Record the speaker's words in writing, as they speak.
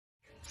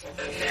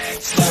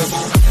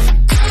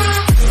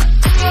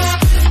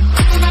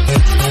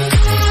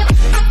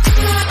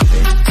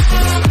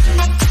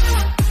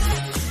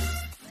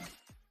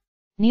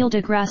Neil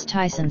deGrasse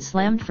Tyson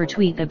slammed for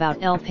tweet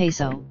about El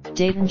Paso,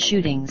 Dayton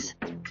shootings.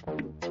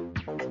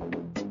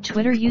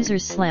 Twitter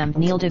users slammed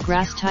Neil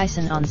deGrasse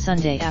Tyson on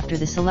Sunday after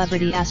the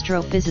celebrity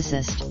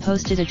astrophysicist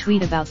posted a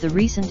tweet about the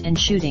recent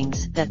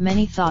shootings that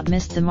many thought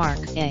missed the mark.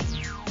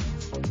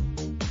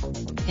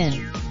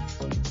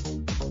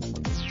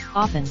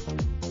 Often.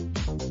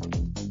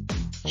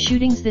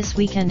 Shootings this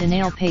weekend in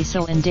El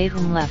Paso and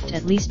Dayton left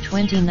at least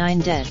 29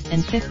 dead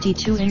and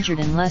 52 injured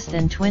in less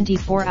than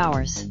 24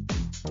 hours.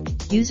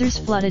 Users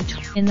flooded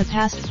in the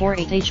past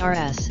 48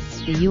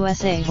 HRS, the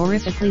USA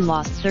horrifically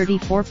lost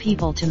 34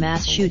 people to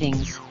mass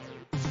shootings.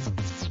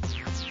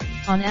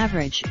 On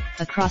average,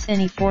 across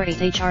any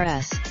 48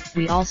 HRS,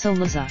 we also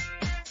lose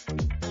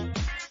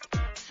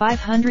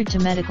 500 to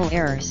medical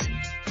errors,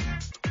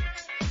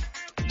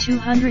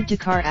 200 to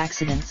car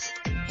accidents,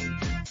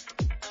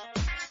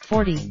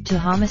 40 to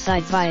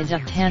homicide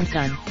viaduct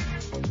handgun.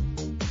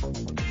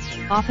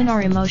 Often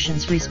our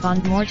emotions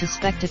respond more to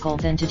spectacle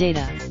than to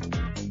data.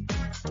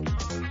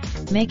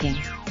 Making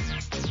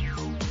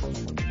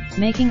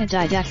a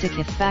didactic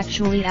if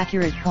factually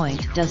accurate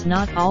point does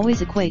not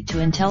always equate to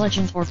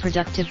intelligent or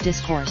productive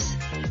discourse.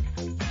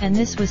 And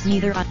this was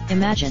neither.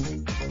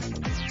 Imagine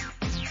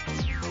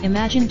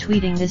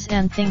tweeting this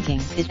and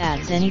thinking it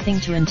adds anything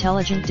to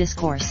intelligent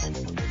discourse.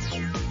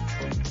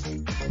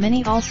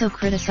 Many also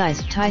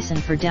criticized Tyson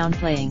for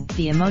downplaying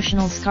the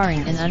emotional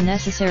scarring and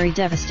unnecessary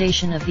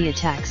devastation of the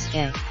attacks.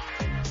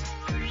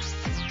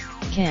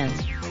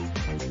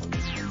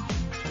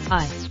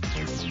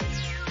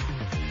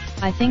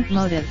 I think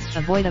motive,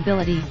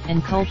 avoidability,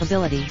 and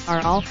culpability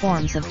are all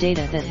forms of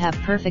data that have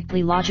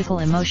perfectly logical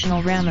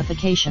emotional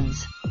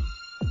ramifications.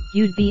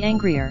 You'd be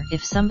angrier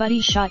if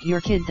somebody shot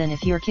your kid than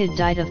if your kid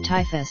died of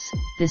typhus.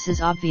 This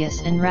is obvious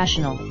and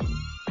rational.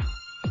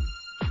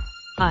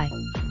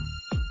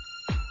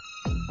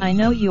 I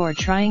know you're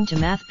trying to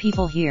math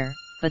people here,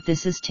 but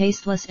this is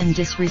tasteless and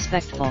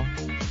disrespectful.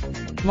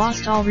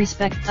 Lost all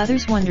respect.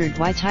 Others wondered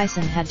why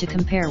Tyson had to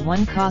compare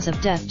one cause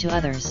of death to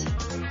others.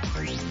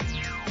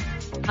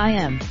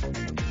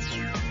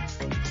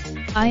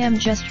 I am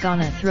just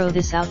gonna throw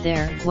this out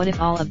there, what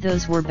if all of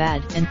those were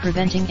bad and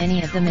preventing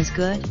any of them is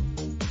good?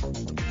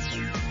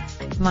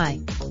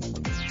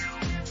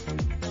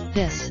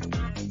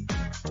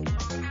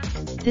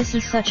 This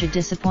is such a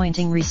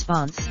disappointing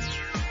response.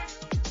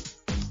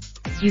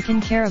 You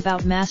can care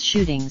about mass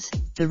shootings,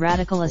 the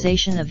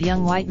radicalization of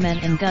young white men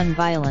and gun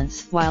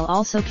violence, while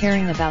also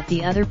caring about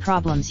the other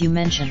problems you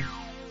mention.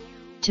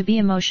 To be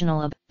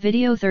emotional about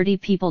video 30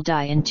 people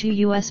die in 2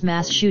 U.S.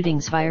 mass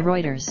shootings via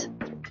Reuters.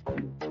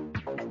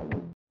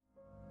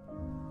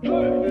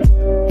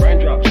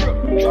 Raindrop,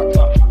 drop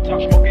top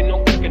smoking,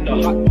 no cooking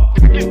the hot pot.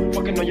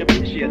 Fucking on your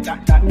bitch, yeah,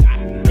 that.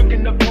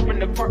 Looking up, open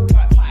the park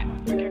pot.